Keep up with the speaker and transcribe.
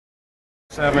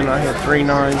7, I hit 3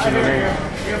 9s in the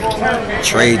air.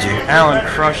 Trade you. Allen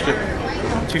crushed it.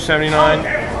 279.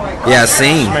 Yeah, I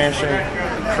seen. Smash it.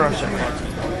 Crushed it.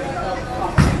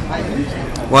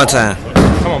 One time.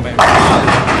 Come on, baby.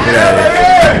 Get out of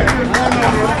there.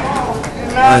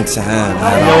 One time.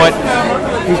 You know what?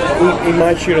 He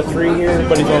might shoot a 3 here,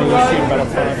 but he's only going to shoot about a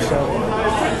 5,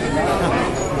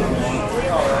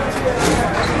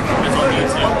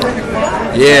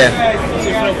 7. Yeah.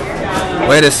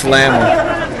 Way to slam him.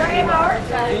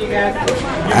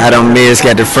 Adam Mills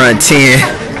got the front 10.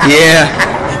 Yeah.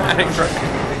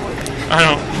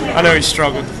 I know he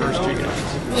struggled the first 2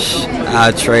 games.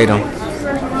 I'll trade him.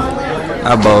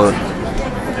 I bowled.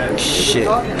 Shit.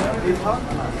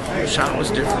 The shot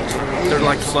was different. They're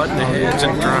like flooding the heads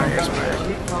and dry as back.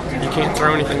 You can't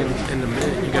throw anything in the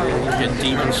mid. You got to get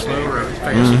deep and slow or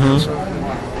fast.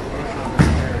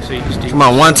 See, come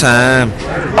on, one time.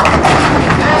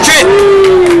 Shit.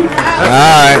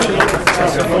 Alright.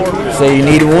 So you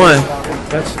need one.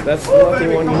 That's the lucky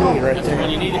one you need right there.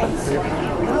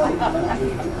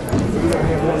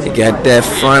 You got that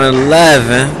front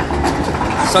 11.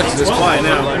 Sucks this quiet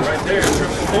now.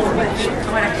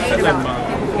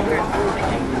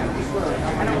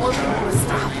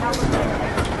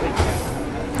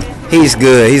 He's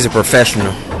good. He's a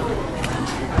professional.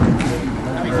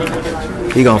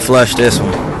 He gonna flush this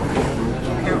one.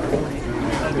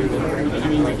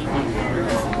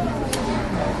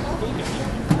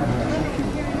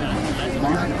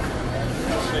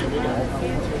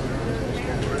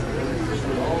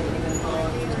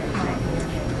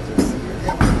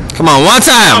 Come on, one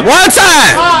time! One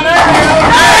time!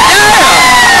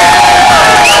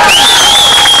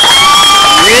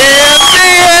 Yeah,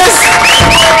 miss!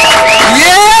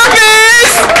 Yeah,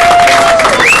 miss!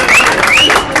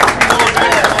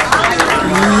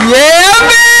 Yeah,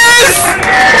 miss!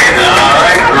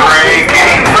 Alright, great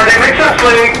game for the Mixers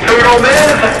League. Poodle miss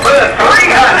with a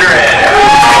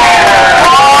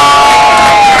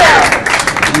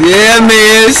 300. Yeah,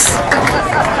 miss!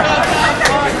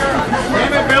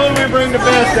 Bring the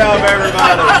best out of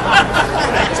everybody.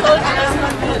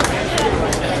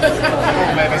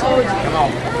 Come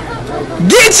on.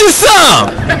 Get you some!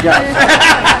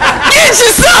 Get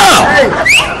you some!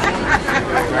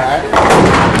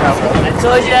 I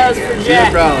told you that was for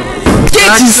Jack.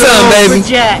 Get you some, baby!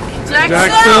 Jack.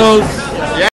 Jack Silz.